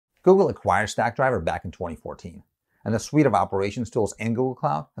Google acquired Stackdriver back in 2014, and the suite of operations tools in Google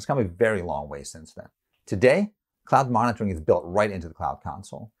Cloud has come a very long way since then. Today, cloud monitoring is built right into the Cloud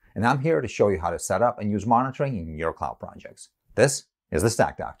Console, and I'm here to show you how to set up and use monitoring in your cloud projects. This is the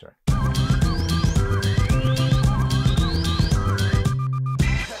Stack Doctor.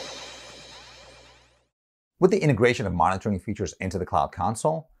 With the integration of monitoring features into the Cloud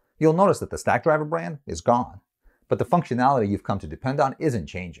Console, you'll notice that the Stackdriver brand is gone, but the functionality you've come to depend on isn't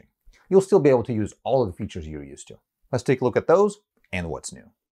changing. You'll still be able to use all of the features you're used to. Let's take a look at those and what's new.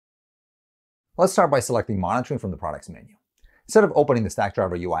 Let's start by selecting monitoring from the products menu. Instead of opening the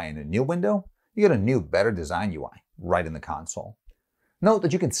Stackdriver UI in a new window, you get a new, better designed UI right in the console. Note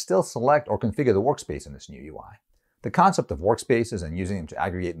that you can still select or configure the workspace in this new UI. The concept of workspaces and using them to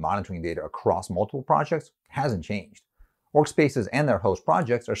aggregate monitoring data across multiple projects hasn't changed. Workspaces and their host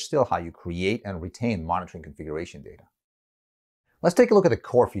projects are still how you create and retain monitoring configuration data. Let's take a look at the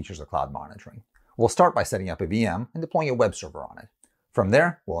core features of cloud monitoring. We'll start by setting up a VM and deploying a web server on it. From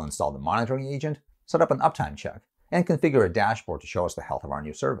there, we'll install the monitoring agent, set up an uptime check, and configure a dashboard to show us the health of our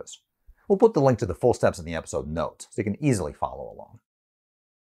new service. We'll put the link to the full steps in the episode notes so you can easily follow along.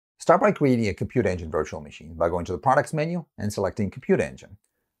 Start by creating a Compute Engine virtual machine by going to the Products menu and selecting Compute Engine.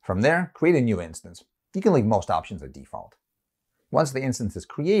 From there, create a new instance. You can leave most options at default. Once the instance is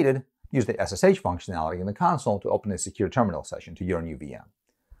created, use the SSH functionality in the console to open a secure terminal session to your new VM.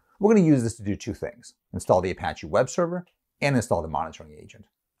 We're going to use this to do two things: install the Apache web server and install the monitoring agent.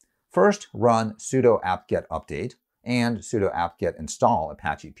 First, run sudo apt-get update and sudo apt-get install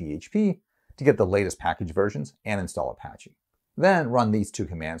apache php to get the latest package versions and install Apache. Then run these two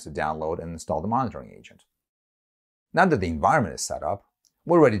commands to download and install the monitoring agent. Now that the environment is set up,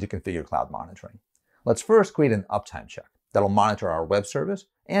 we're ready to configure cloud monitoring. Let's first create an uptime check that'll monitor our web service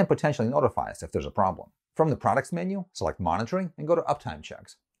and potentially notify us if there's a problem. From the Products menu, select Monitoring and go to Uptime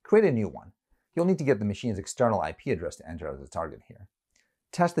Checks. Create a new one. You'll need to get the machine's external IP address to enter as a target here.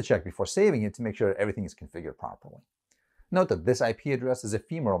 Test the check before saving it to make sure that everything is configured properly. Note that this IP address is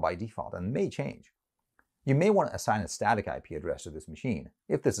ephemeral by default and may change. You may want to assign a static IP address to this machine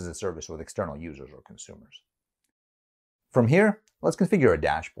if this is a service with external users or consumers. From here, let's configure a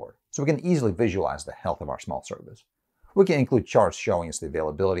dashboard so we can easily visualize the health of our small service. We can include charts showing us the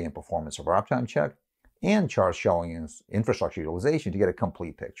availability and performance of our uptime check, and charts showing us infrastructure utilization to get a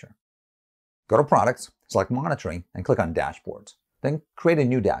complete picture. Go to Products, select Monitoring, and click on Dashboards. Then create a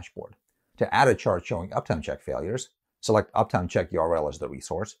new dashboard. To add a chart showing uptime check failures, select Uptime Check URL as the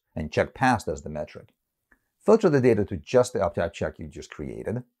resource, and Check Passed as the metric. Filter the data to just the uptime check you just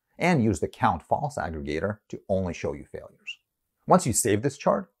created, and use the Count False aggregator to only show you failures. Once you save this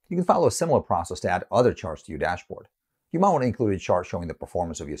chart, you can follow a similar process to add other charts to your dashboard. You might want to include a chart showing the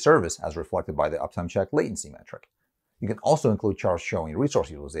performance of your service as reflected by the uptime check latency metric. You can also include charts showing resource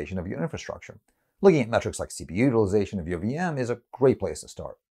utilization of your infrastructure. Looking at metrics like CPU utilization of your VM is a great place to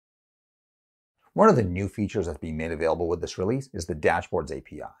start. One of the new features that's being made available with this release is the Dashboards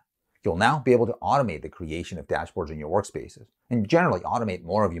API. You'll now be able to automate the creation of dashboards in your workspaces and generally automate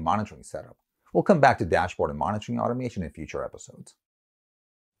more of your monitoring setup. We'll come back to dashboard and monitoring automation in future episodes.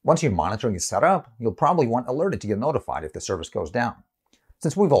 Once your monitoring is set up, you'll probably want alerted to get notified if the service goes down.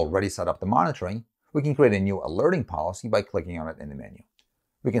 Since we've already set up the monitoring, we can create a new alerting policy by clicking on it in the menu.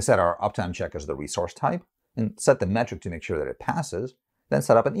 We can set our uptime check as the resource type and set the metric to make sure that it passes, then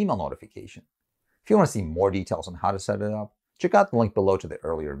set up an email notification. If you want to see more details on how to set it up, check out the link below to the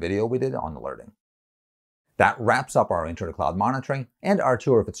earlier video we did on alerting. That wraps up our intro to cloud monitoring and our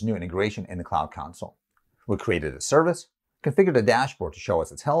tour of its new integration in the Cloud Console. We created a service, configured a dashboard to show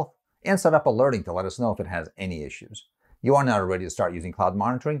us its health, and set up alerting to let us know if it has any issues. You are now ready to start using cloud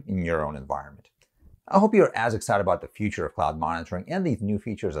monitoring in your own environment. I hope you're as excited about the future of cloud monitoring and these new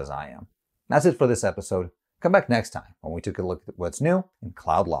features as I am. That's it for this episode. Come back next time when we take a look at what's new in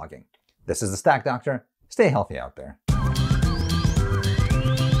cloud logging. This is the Stack Doctor. Stay healthy out there.